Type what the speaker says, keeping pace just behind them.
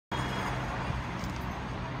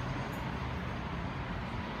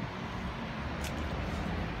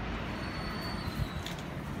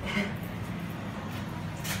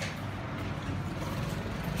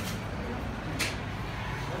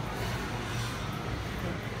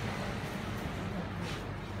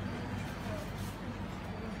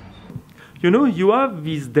You know, you have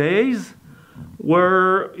these days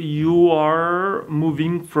where you are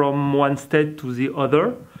moving from one state to the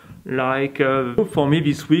other. Like for me,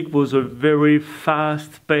 this week was a very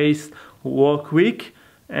fast-paced work week,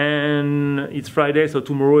 and it's Friday, so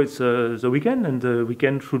tomorrow it's the weekend, and the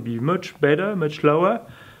weekend should be much better, much slower.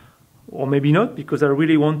 Or maybe not, because I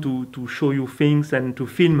really want to show you things and to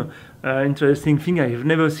film interesting things I've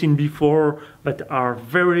never seen before, but are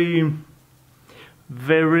very,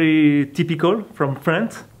 very typical from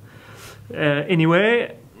France.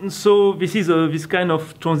 Anyway, so this is this kind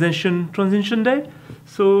of transition day.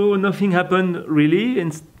 So nothing happened really,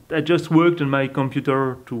 and I just worked on my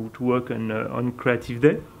computer to work on Creative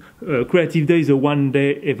Day. Creative Day is a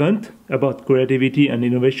one-day event about creativity and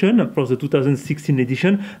innovation. For the 2016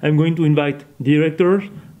 edition, I'm going to invite directors,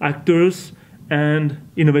 actors, and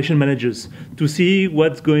innovation managers to see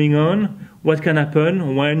what's going on, what can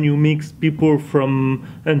happen when you mix people from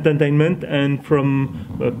entertainment and from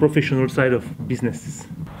a professional side of businesses.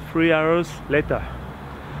 3 hours later,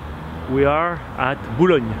 we are at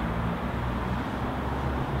Boulogne.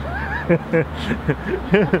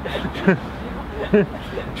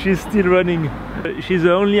 She's still running. She's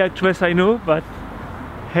the only actress I know that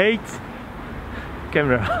hates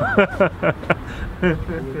camera.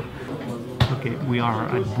 Okay, we are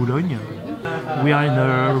at Boulogne. We are in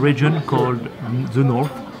a region called the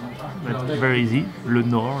North. That's very easy, Le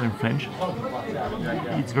Nord in French.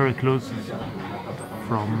 It's very close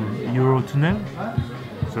from Eurotunnel,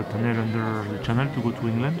 the tunnel under the channel to go to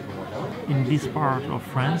England. In this part of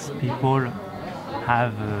France, people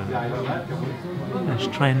have a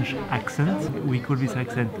strange accent. We call this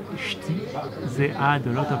accent ch'ti. They add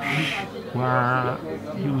a lot of sh where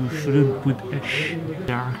you shouldn't put a sh.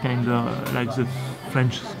 They are kind of like the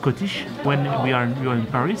French Scottish. When you're in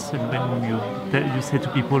Paris, and when you say to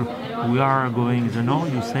people we are going to the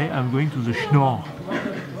north, you say I'm going to the schnorr,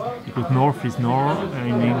 because north is north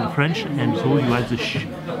in French, and so you add the sh,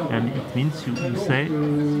 and it means you say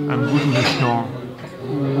I'm going to the schnorr.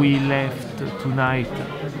 We left tonight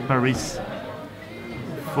Paris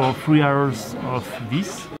for 3 hours of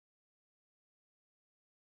this.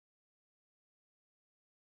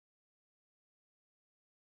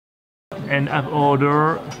 And I've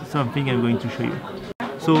ordered something I'm going to show you.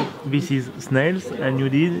 So this is Snails, and you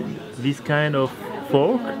did this kind of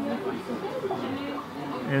fork.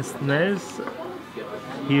 And Snails,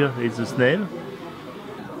 here is the snail.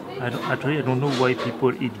 Actually, I don't know why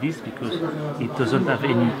people eat this, because it doesn't have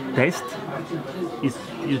any taste.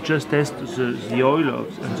 You just taste the oil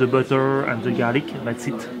and the butter and the garlic, that's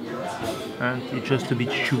it. And it's just a bit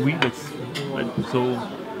chewy, so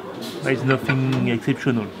there's nothing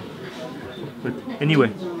exceptional. But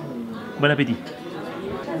anyway, bon appétit.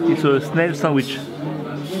 It's a snail sandwich.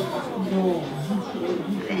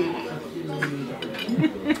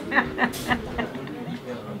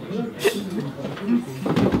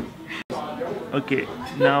 Okay,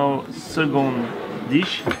 now second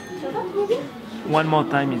dish. One more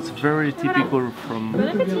time, it's very typical from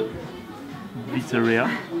this area.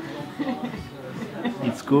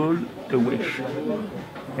 It's called a Welsh.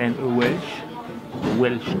 And a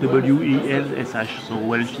Welsh, W-E-L-S-H, so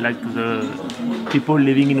Welsh like the people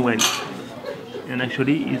living in Wales. And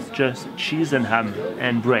actually it's just cheese and ham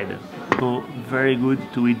and bread. So very good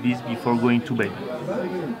to eat this before going to bed.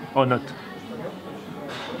 Or not.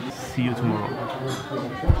 See you tomorrow.